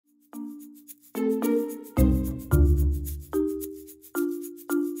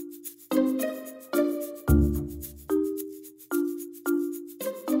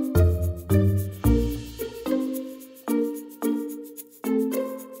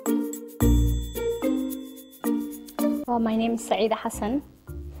Well, my name is Saida Hassan,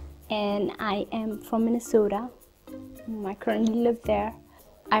 and I am from Minnesota. I currently live there.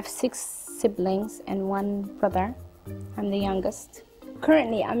 I have 6 siblings and 1 brother. I'm the youngest.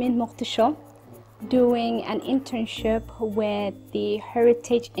 Currently, I'm in Mogadishu doing an internship with the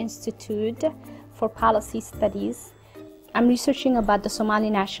Heritage Institute for Policy Studies. I'm researching about the Somali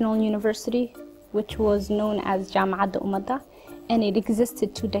National University, which was known as Jama'at Umada, and it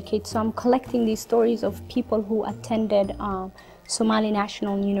existed 2 decades. So I'm collecting these stories of people who attended Somali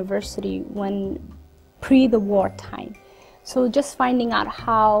National University when pre the war time. So just finding out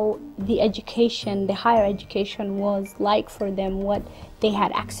how the education, the higher education was like for them, what they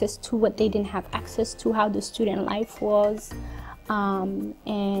had access to, what they didn't have access to, how the student life was,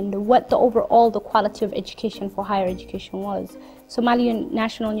 and what the overall the quality of education for higher education was. Somali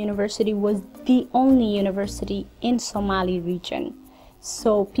National University was the only university in Somali region.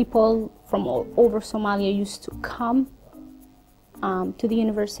 So people from all over Somalia used to come to the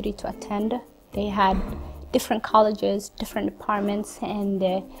university to attend. They had different colleges, different departments, and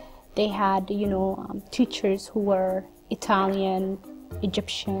they had, teachers who were Italian,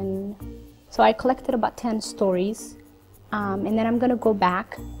 Egyptian. So I collected about 10 stories, and then I'm going to go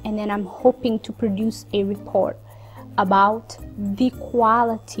back, and then I'm hoping to produce a report about the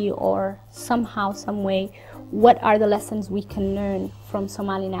quality, or somehow, some way, what are the lessons we can learn from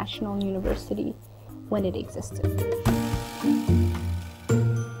Somali National University when it existed.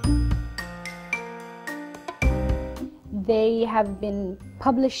 They have been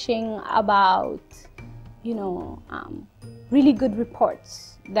publishing about, really good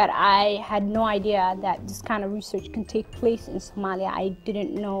reports that I had no idea that this kind of research can take place in Somalia. I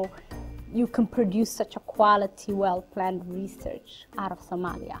didn't know you can produce such a quality, well-planned research out of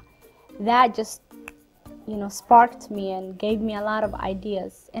Somalia. That just, sparked me and gave me a lot of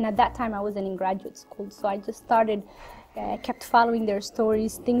ideas. And at that time I wasn't in graduate school, so I just started, kept following their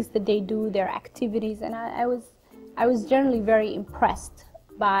stories, things that they do, their activities, and I was generally very impressed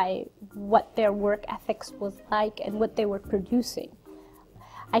by what their work ethics was like and what they were producing.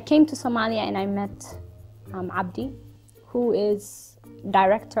 I came to Somalia and I met Abdi, who is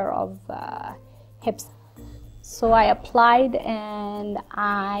director of HIPS. So I applied and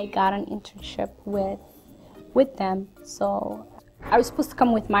I got an internship with them. So I was supposed to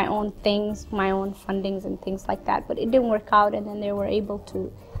come with my own things, my own fundings and things like that, but it didn't work out, and then they were able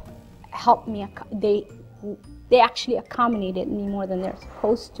to help me. They actually accommodated me more than they're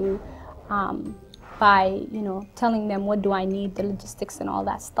supposed to by, telling them what do I need, the logistics and all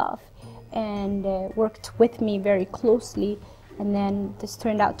that stuff, and worked with me very closely. And then this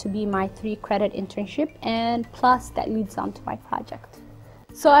turned out to be my 3-credit internship, and plus that leads on to my project.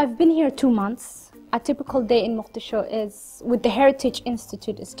 So I've been here 2 months. A typical day in Mogadishu is, with the Heritage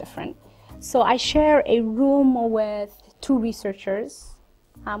Institute, is different. So I share a room with 2 researchers,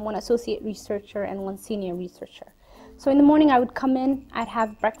 1 associate researcher and 1 senior researcher. So in the morning I would come in, I'd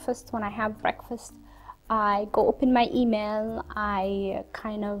have breakfast. When I have breakfast, I go open my email, I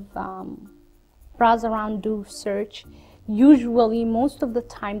kind of browse around, do search. Usually, most of the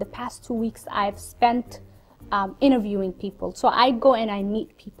time, the past 2 weeks, I've spent interviewing people. So I go and I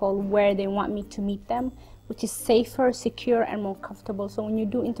meet people where they want me to meet them, which is safer, secure, and more comfortable. So when you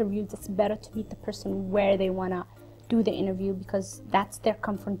do interviews, it's better to meet the person where they want to do the interview, because that's their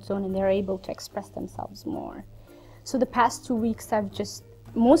comfort zone and they're able to express themselves more. So the past 2 weeks,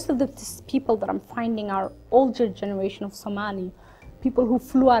 most of the people that I'm finding are older generation of Somali, people who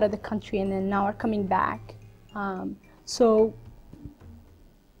flew out of the country and then now are coming back. So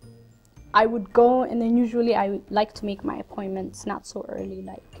I would go, and then usually I would like to make my appointments not so early,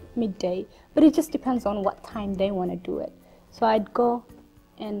 like midday, but it just depends on what time they want to do it. So I'd go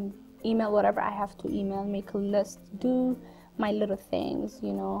and email whatever I have to email, make a list, do my little things,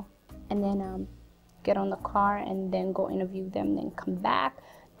 and then get on the car and then go interview them, then come back.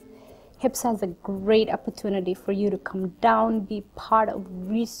 HIPS has a great opportunity for you to come down, be part of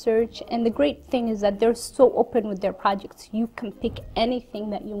research, and the great thing is that they're so open with their projects. You can pick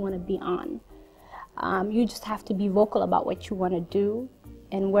anything that you want to be on. You just have to be vocal about what you want to do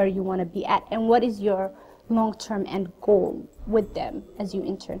and where you want to be at, and what is your long-term end goal with them as you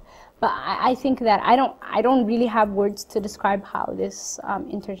intern. But I think that I don't really have words to describe how this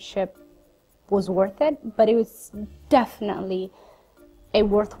internship was worth it, but it was definitely a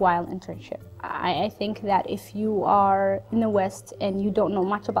worthwhile internship. I think that if you are in the West and you don't know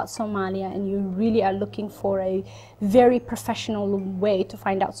much about Somalia and you really are looking for a very professional way to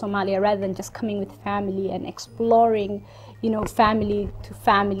find out Somalia rather than just coming with family and exploring, family to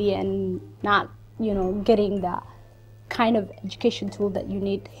family and not, getting the kind of education tool that you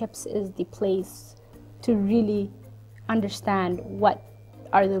need, HIPS is the place to really understand what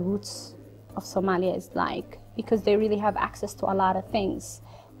are the roots of Somalia is like, because they really have access to a lot of things.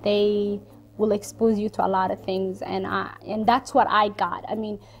 They will expose you to a lot of things, and that's what I got. I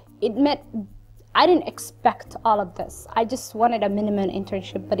mean, it meant I didn't expect all of this. I just wanted a minimum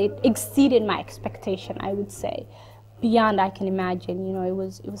internship, but it exceeded my expectation, I would say, beyond I can imagine. You know, it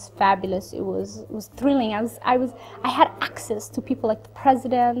was fabulous. It was thrilling. I had access to people like the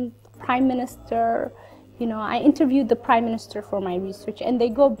president, the prime minister. You know, I interviewed the prime minister for my research, and they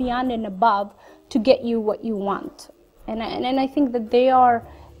go beyond and above to get you what you want. And I think that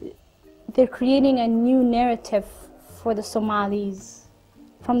they're creating a new narrative for the Somalis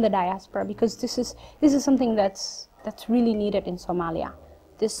from the diaspora, because this is something that's really needed in Somalia.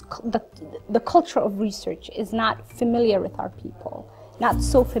 The culture of research is not familiar with our people, not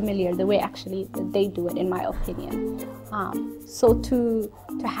so familiar the way actually that they do it, in my opinion. So to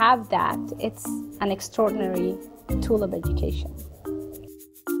have that, it's an extraordinary tool of education.